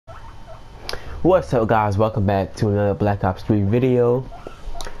What's up, guys? Welcome back to another Black Ops 3 video.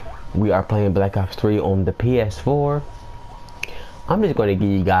 We are playing Black Ops 3 on the PS4. I'm just going to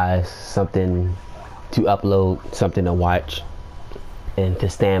give you guys something to upload, something to watch, and to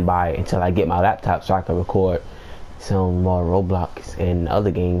stand by until I get my laptop so I can record some more Roblox and other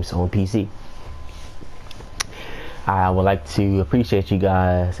games on PC. I would like to appreciate you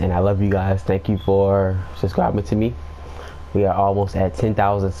guys, and I love you guys. Thank you for subscribing to me. We are almost at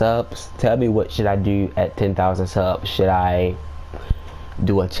 10,000 subs. Tell me, what should I do at 10,000 subs? Should I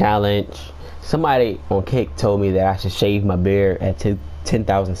do a challenge? Somebody on Kick told me that I should shave my beard at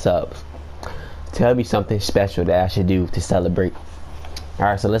 10,000 subs. Tell me something special that I should do to celebrate.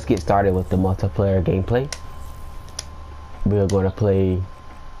 Alright, so let's get started with the multiplayer gameplay. We're going to play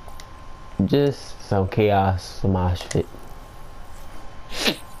just some chaos mosh fit.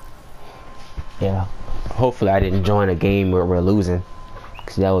 Yeah. Hopefully I didn't join a game where we're losing,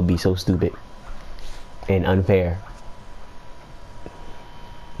 because that would be so stupid and unfair.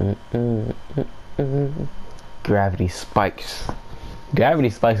 Gravity Spikes. Gravity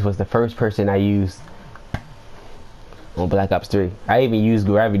Spikes was the first person I used on Black Ops 3. I even used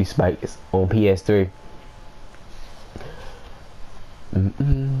Gravity Spikes on PS3.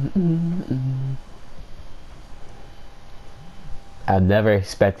 I've never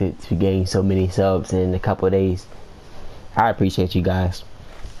expected to gain so many subs in a couple of days. I appreciate you guys.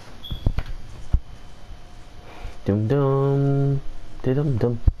 Dum dum, dum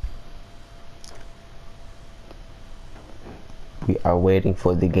dum. We are waiting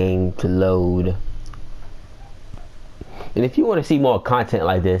for the game to load. And if you want to see more content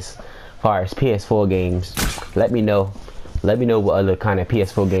like this, as far as PS4 games, let me know. Let me know what other kind of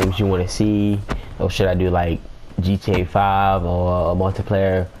PS4 games you want to see, or should I do like GTA 5 or a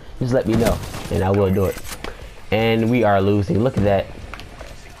multiplayer? Just let me know and I will do it. And we are losing. Look at that.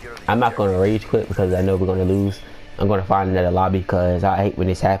 I'm not going to rage quit because I know we're going to lose. I'm going to find another lobby because I hate when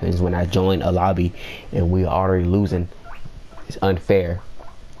this happens, when I join a lobby and we are already losing. It's unfair.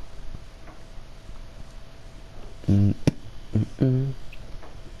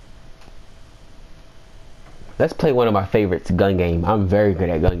 Let's play one of my favorites, gun game. I'm very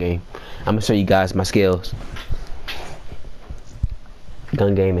good at gun game. I'm going to show you guys my skills.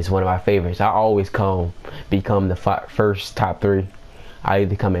 Gun game is one of my favorites. I always become the first top 3. I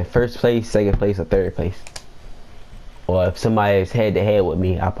either come in first place, second place, or third place. Or if somebody is head to head with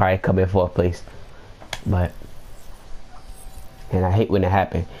me, I'll probably come in 4th place. And I hate when it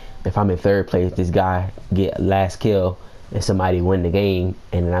happens. If I'm in 3rd place, this guy get last kill and somebody win the game,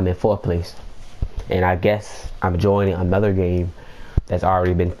 and then I'm in 4th place. And I guess I'm joining another game that's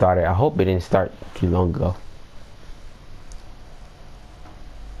already been started. I hope it didn't start too long ago.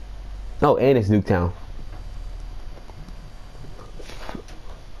 Oh, and it's Nuketown.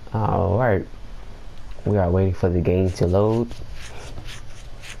 Alright. We are waiting for the game to load.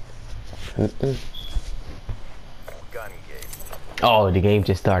 Oh, the game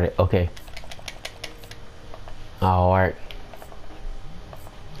just started. Okay. Alright.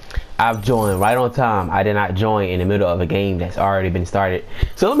 I've joined right on time. I did not join in the middle of a game that's already been started.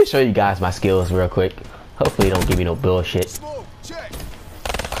 So let me show you guys my skills real quick. Hopefully it don't give me no bullshit.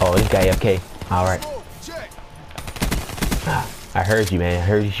 Oh, this guy FK. Alright. I heard you, man. I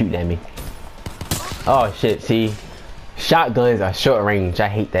heard you shooting at me. Oh, shit. See? Shotguns are short range. I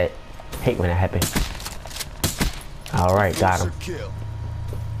hate that. Hate when that happens. Alright, got him.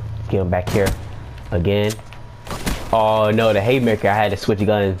 Get him back here. Again. Oh, no. The haymaker. I had to switch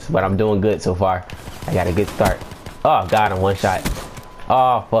guns. But I'm doing good so far. I got a good start. Oh, got him. One shot.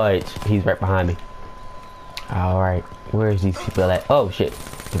 Oh, fudge. He's right behind me. Alright. Where's these people at? Oh, shit.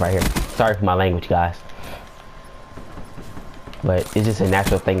 Right here. Sorry for my language, guys, but it's just a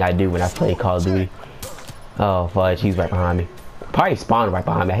natural thing I do when I play Call of Duty. Oh fudge, he's right behind me. Probably spawned right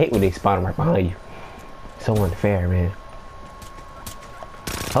behind me. I hate when they spawn right behind you. So unfair, man.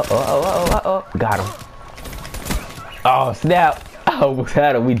 Got him. Oh snap. I almost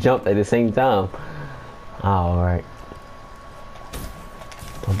had him. We jumped at the same time. Alright.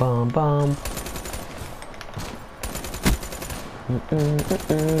 Bum bum.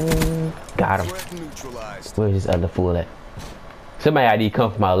 Got him. Where's this other fool at? Somebody ID come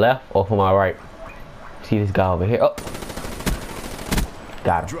from my left or from my right. See this guy over here. Oh,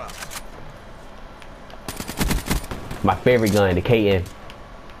 got him. My favorite gun, the KN.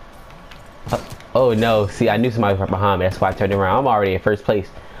 Oh no, see, I knew somebody was right behind me. That's why I turned around. I'm already in 1st place,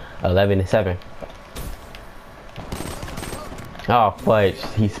 11-7. Oh fudge,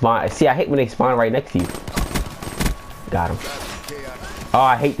 he spawned. See, I hate when they spawn right next to you. Got him. Oh,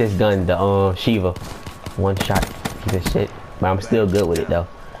 I hate this gun, the Shiva. One shot piece of shit. But I'm still good with it though.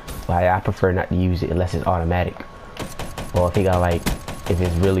 But I prefer not to use it unless it's automatic. Or if he got like, if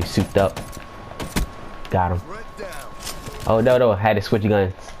it's really souped up. Got him. Oh no, I had to switch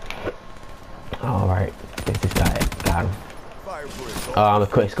guns. Alright, there's this guy. Got him. Oh, I'm a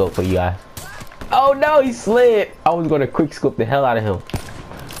quick scope for you guys. Oh no, he slid! I was gonna quick scope the hell out of him.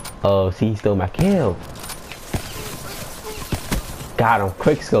 Oh, see, he stole my kill. Got him,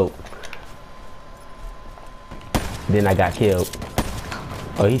 quick scope. Then I got killed.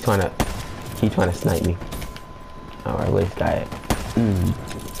 Oh, he's trying to snipe me. Alright, where's this guy at?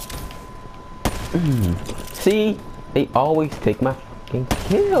 See, they always take my fucking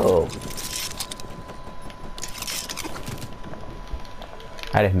kill.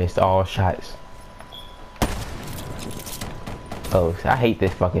 I just missed all shots. Oh, I hate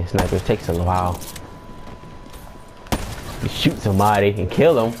this fucking sniper. It takes a while. You shoot somebody and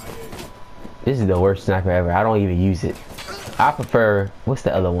kill them. This is the worst sniper ever. I don't even use it. I prefer, what's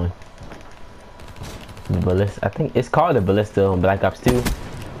the other one? The ballista. I think it's called the ballista on Black Ops 2.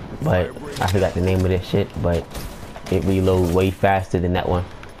 But I forgot the name of this shit. But it reloads way faster than that one.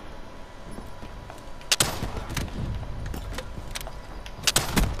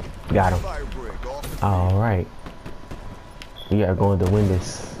 Got him. Alright. We are going to win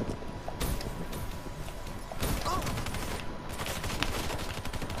this.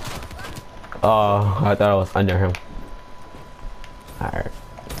 Oh, I thought I was under him. Alright.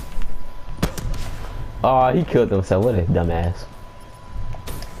 Oh, he killed himself. What a dumbass.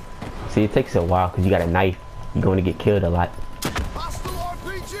 See, it takes a while because you got a knife. You're going to get killed a lot.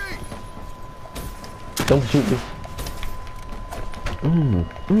 Don't shoot me.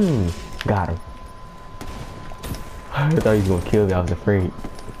 Got him. I thought he was gonna kill me. I was afraid.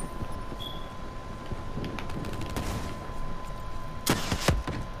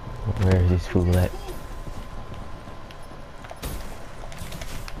 Where is this fool at?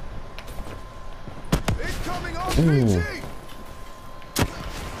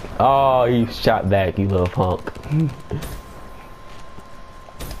 Oh, you shot back, you little punk.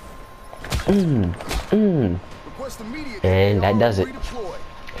 And that does it.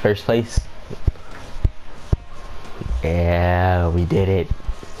 First place. Yeah, we did it.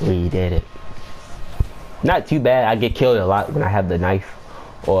 We did it. Not too bad. I get killed a lot when I have the knife,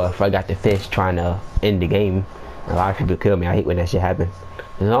 or if I got the fish trying to end the game. A lot of people kill me. I hate when that shit happens.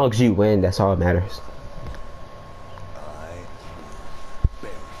 As long as you win, that's all that matters.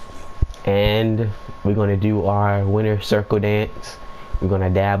 And we're gonna do our winner circle dance. We're gonna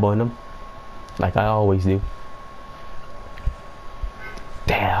dab on them, like I always do.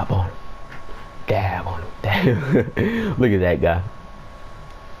 Dab on him. Dab on him. Dab. Look at that guy.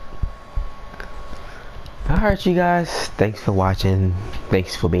 Alright, you guys. Thanks for watching.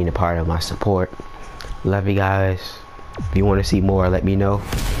 Thanks for being a part of my support. Love you guys. If you want to see more, let me know.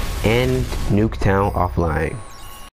 And Nuketown offline.